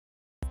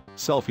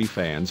Selfie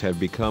fans have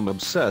become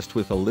obsessed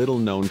with a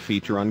little-known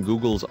feature on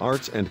Google's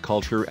Arts and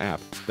Culture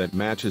app that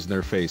matches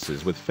their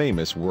faces with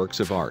famous works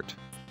of art.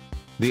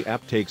 The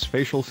app takes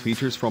facial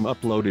features from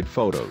uploaded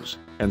photos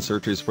and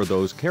searches for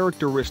those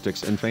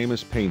characteristics in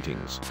famous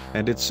paintings,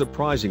 and it's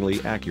surprisingly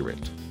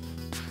accurate.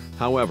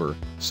 However,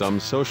 some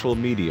social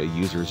media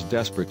users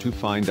desperate to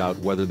find out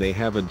whether they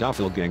have a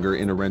doppelganger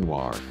in a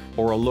Renoir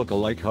or a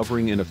look-alike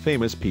hovering in a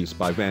famous piece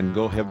by Van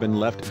Gogh have been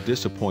left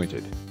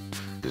disappointed.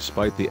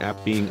 Despite the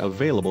app being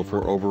available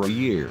for over a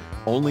year,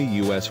 only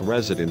U.S.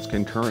 residents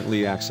can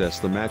currently access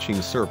the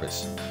matching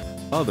service.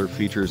 Other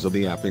features of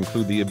the app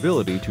include the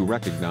ability to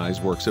recognize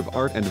works of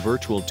art and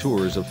virtual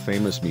tours of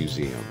famous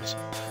museums.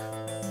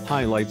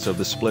 Highlights of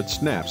the split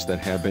snaps that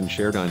have been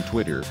shared on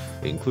Twitter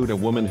include a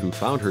woman who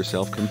found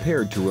herself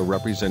compared to a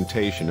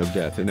representation of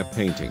death in a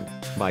painting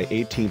by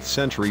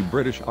 18th-century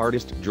British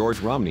artist George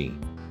Romney.